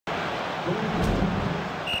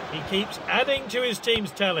He keeps adding to his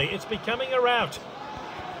team's tally. It's becoming a rout.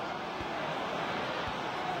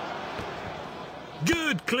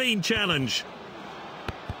 Good, clean challenge.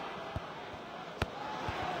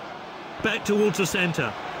 Back towards the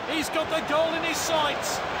centre. He's got the goal in his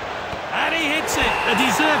sights. And he hits it. A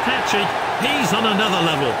deserved hat-trick. He's on another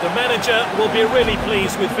level. The manager will be really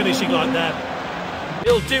pleased with finishing like that.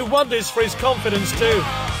 He'll do wonders for his confidence too.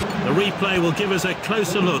 The replay will give us a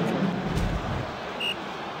closer look.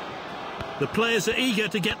 The players are eager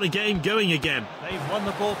to get the game going again. They've won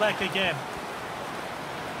the ball back again.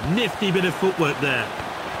 Nifty bit of footwork there.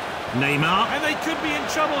 Neymar. And they could be in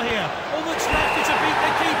trouble here. All that's left is to beat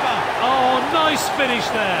the keeper. Oh, nice finish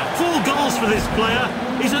there. 4 goals for this player.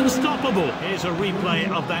 He's unstoppable. Here's a replay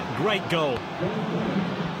of that great goal.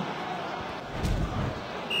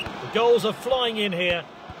 The goals are flying in here,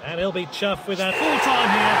 and he'll be chuffed with that. Full time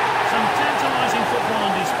here. Some tantalising football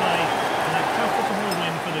on display.